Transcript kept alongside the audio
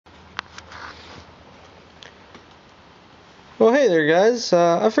Well, hey there guys,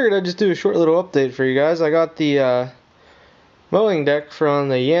 I figured I'd just do a short little update for you guys. I got the mowing deck from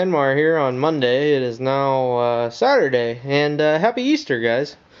the Yanmar here on Monday. It is now Saturday, and happy Easter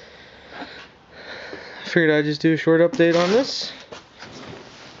guys. I figured I'd just do a short update on this.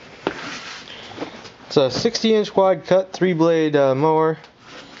 It's a 60-inch wide cut 3-blade mower,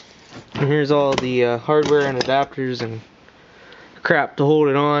 and here's all the hardware and adapters and crap to hold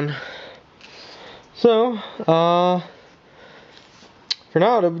it on. So, for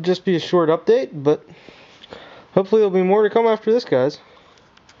now, it'll just be a short update, but hopefully there'll be more to come after this, guys.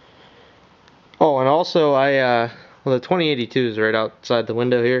 Oh, and also, well, the 2082 is right outside the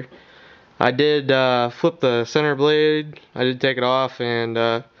window here. I did flip the center blade. I did take it off and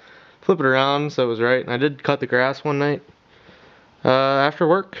flip it around so it was right. And I did cut the grass one night after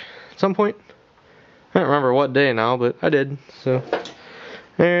work at some point. I don't remember what day now, but I did. So,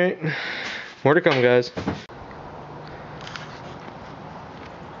 alright. More to come, guys.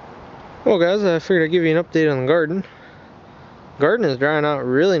 Well guys, I figured I'd give you an update on the garden. Garden is drying out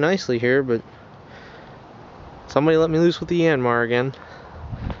really nicely here, but somebody let me loose with the Yanmar again.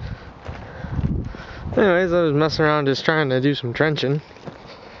 Anyways, I was messing around just trying to do some trenching.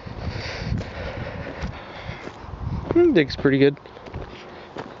 Digs pretty good.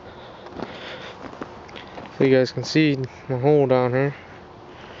 So you guys can see my hole down here.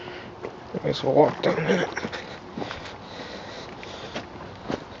 I guess we'll walk down in it.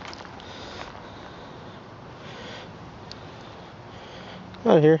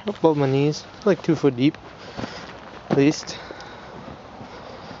 Out here, up above my knees, like 2 foot deep, at least.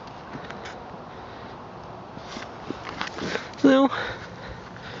 So,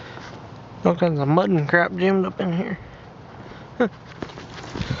 all kinds of mud and crap jammed up in here. Huh.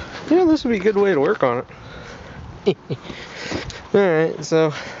 Yeah, this would be a good way to work on it. Alright,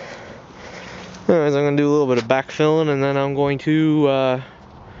 so, anyways, I'm going to do a little bit of backfilling, and then I'm going to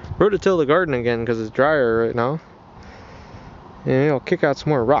rototill the garden again because it's drier right now. And I'll kick out some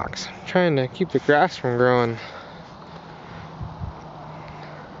more rocks. I'm trying to keep the grass from growing.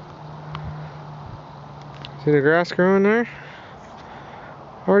 See the grass growing there?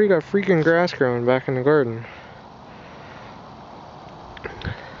 Already got freaking grass growing back in the garden.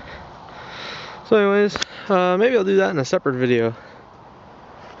 So anyways, maybe I'll do that in a separate video.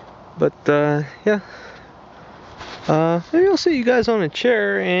 But yeah. Maybe I'll sit you guys on a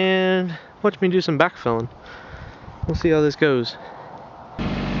chair and watch me do some backfilling. We'll see how this goes.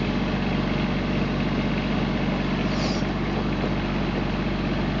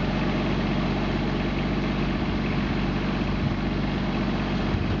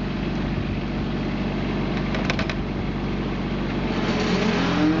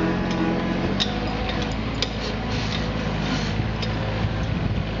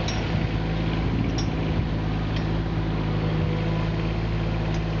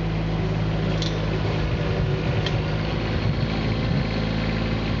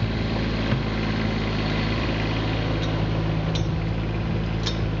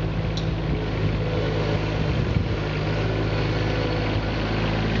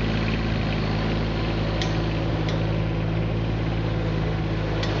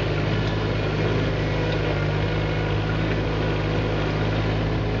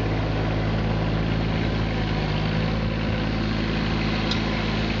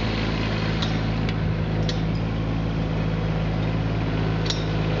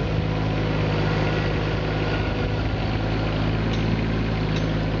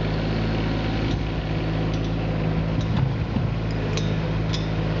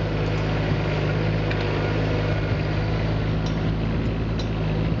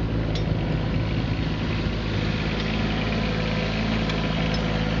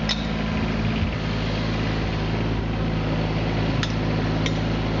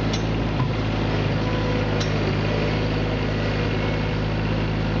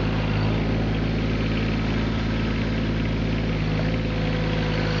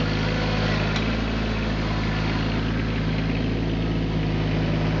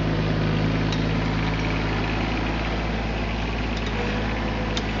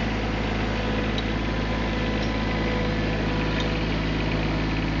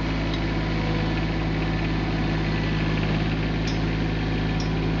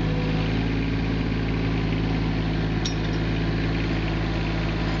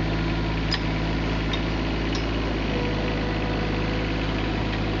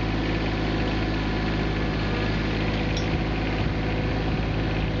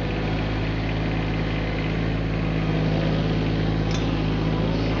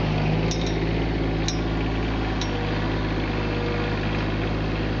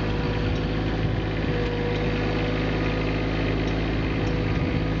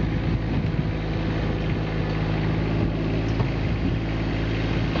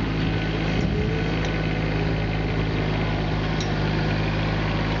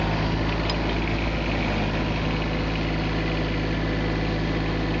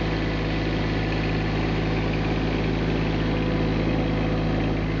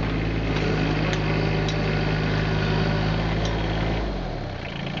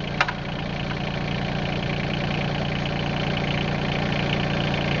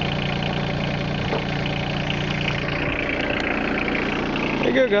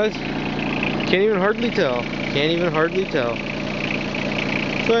 you go, guys. Can't even hardly tell. Can't even hardly tell.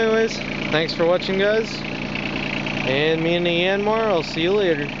 So anyways, thanks for watching, guys. And me and the Yanmar, I'll see you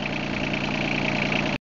later.